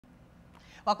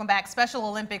Welcome back. Special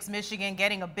Olympics Michigan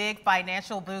getting a big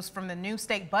financial boost from the new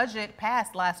state budget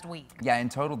passed last week. Yeah, in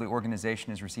total, the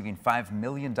organization is receiving $5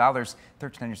 million. 13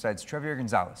 on your side's Trevier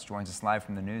Gonzalez joins us live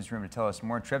from the newsroom to tell us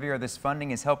more. Trevier, this funding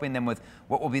is helping them with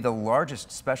what will be the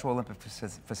largest Special Olympic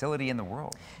facility in the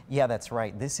world. Yeah, that's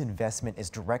right. This investment is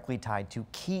directly tied to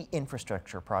key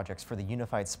infrastructure projects for the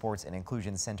Unified Sports and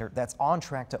Inclusion Center that's on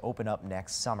track to open up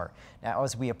next summer. Now,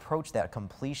 as we approach that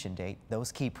completion date,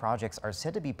 those key projects are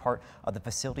said to be part of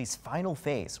the facility's final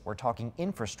phase. We're talking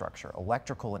infrastructure,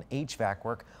 electrical and HVAC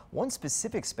work. One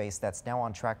specific space that's now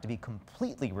on track to be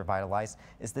completely revitalized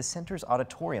is the center's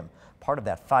auditorium. Part of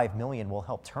that $5 million will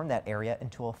help turn that area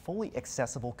into a fully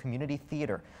accessible community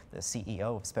theater. The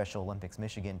CEO of Special Olympics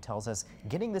Michigan tells us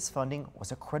getting this funding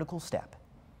was a critical step.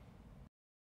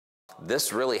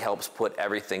 This really helps put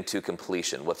everything to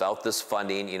completion. Without this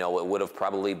funding, it would have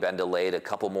probably been delayed a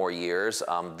couple more years.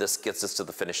 This gets us to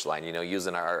the finish line,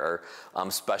 using our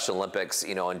Special Olympics,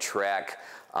 and track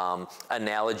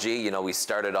analogy. We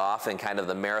started off in kind of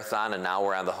the marathon and now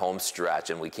we're on the home stretch,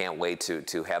 and we can't wait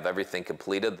to have everything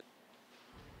completed.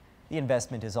 The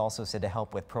investment is also said to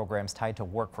help with programs tied to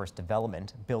workforce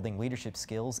development, building leadership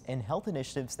skills, and health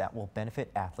initiatives that will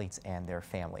benefit athletes and their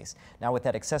families. Now, with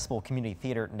that accessible community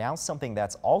theater now something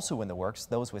that's also in the works,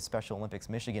 those with Special Olympics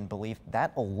Michigan believe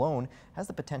that alone has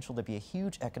the potential to be a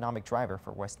huge economic driver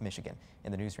for West Michigan.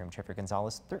 In the newsroom, Trevier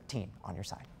Gonzalez, 13 on your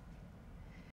side.